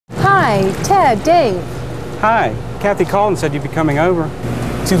Hi, Ted, Dave. Hi. Kathy called and said you'd be coming over.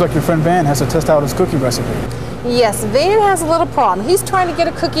 Seems like your friend Van has to test out his cookie recipe. Yes, Van has a little problem. He's trying to get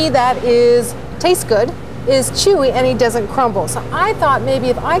a cookie that tastes good, is chewy, and he doesn't crumble. So I thought maybe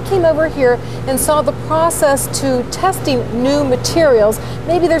if I came over here and saw the process to testing new materials,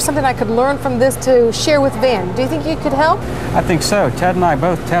 maybe there's something I could learn from this to share with Van. Do you think you could help? I think so. Ted and I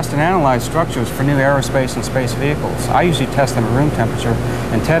both test and analyze structures for new aerospace and space vehicles. I usually test them at room temperature,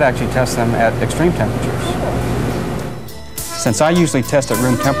 and Ted actually tests them at extreme temperatures. Since I usually test at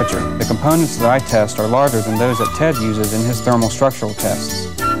room temperature, the components that I test are larger than those that Ted uses in his thermal structural tests.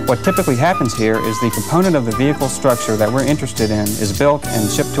 What typically happens here is the component of the vehicle structure that we're interested in is built and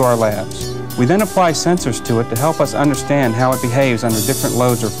shipped to our labs. We then apply sensors to it to help us understand how it behaves under different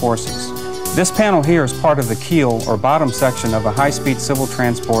loads or forces. This panel here is part of the keel or bottom section of a high-speed civil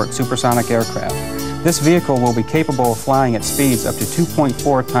transport supersonic aircraft. This vehicle will be capable of flying at speeds up to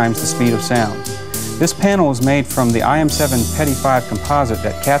 2.4 times the speed of sound. This panel is made from the IM7 Petty 5 composite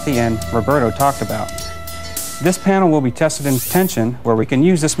that Kathy and Roberto talked about. This panel will be tested in tension, where we can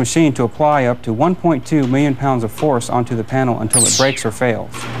use this machine to apply up to 1.2 million pounds of force onto the panel until it breaks or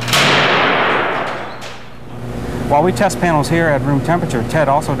fails. While we test panels here at room temperature, Ted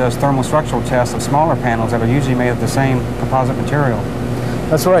also does thermal structural tests of smaller panels that are usually made of the same composite material.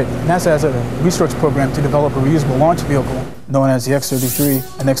 That's right. NASA has a research program to develop a reusable launch vehicle known as the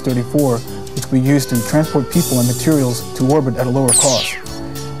X-33 and X-34, which will be used to transport people and materials to orbit at a lower cost.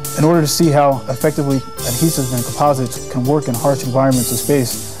 In order to see how effectively adhesives and composites can work in harsh environments of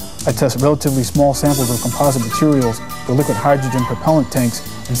space, I test relatively small samples of composite materials for liquid hydrogen propellant tanks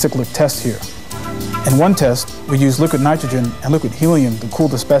in cyclic tests here. In one test, we use liquid nitrogen and liquid helium to cool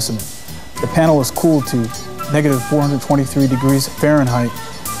the specimen. The panel is cooled to negative 423 degrees Fahrenheit,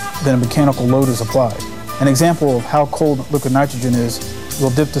 then a mechanical load is applied. An example of how cold liquid nitrogen is,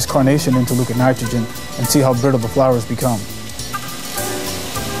 we'll dip this carnation into liquid nitrogen and see how brittle the flowers become.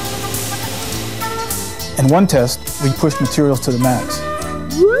 In one test, we push materials to the max.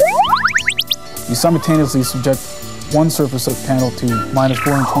 We simultaneously subject one surface of the panel to minus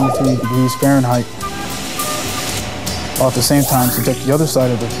 423 degrees Fahrenheit, while at the same time subject the other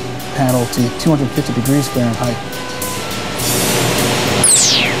side of the panel to 250 degrees Fahrenheit.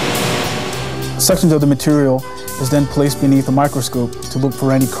 Sections of the material is then placed beneath a microscope to look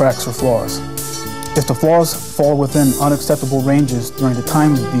for any cracks or flaws. If the flaws fall within unacceptable ranges during the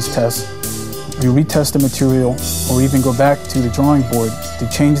time of these tests, we retest the material or even go back to the drawing board to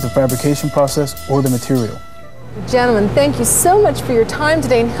change the fabrication process or the material. Gentlemen, thank you so much for your time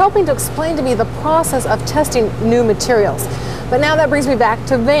today and helping to explain to me the process of testing new materials. But now that brings me back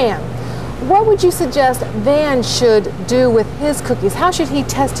to Van. What would you suggest Van should do with his cookies? How should he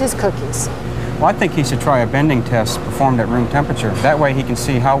test his cookies? Well, I think he should try a bending test performed at room temperature. That way he can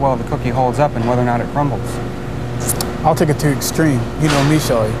see how well the cookie holds up and whether or not it crumbles. I'll take it to extreme. You know me,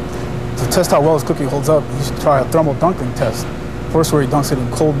 Shelley. To test how well his cookie holds up, you should try a thermal dunking test. First where he dunks it in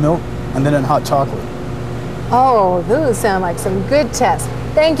cold milk and then in hot chocolate. Oh, those sound like some good tests.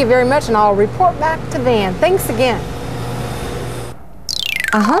 Thank you very much, and I'll report back to Van. Thanks again.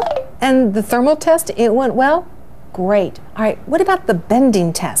 And the thermal test, it went well? Great. All right, what about the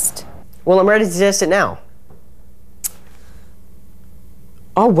bending test? Well, I'm ready to test it now.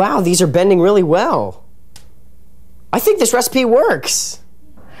 Oh, wow, these are bending really well. I think this recipe works.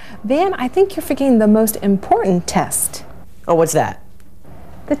 Van, I think you're forgetting the most important test. Oh, what's that?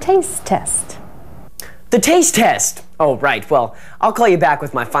 The taste test. The taste test! Oh, right. Well, I'll call you back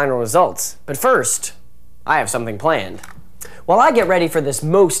with my final results. But first, I have something planned. While I get ready for this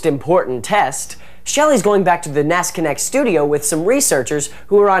most important test, Shelley's going back to the NASConnect studio with some researchers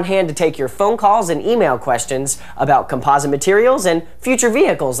who are on hand to take your phone calls and email questions about composite materials and future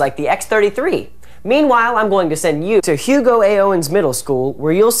vehicles like the X-33. Meanwhile, I'm going to send you to Hugo A. Owens Middle School,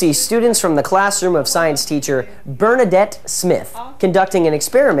 where you'll see students from the classroom of science teacher Bernadette Smith conducting an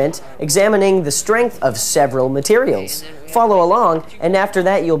experiment examining the strength of several materials. Follow along, and after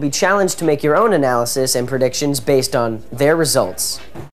that you'll be challenged to make your own analysis and predictions based on their results.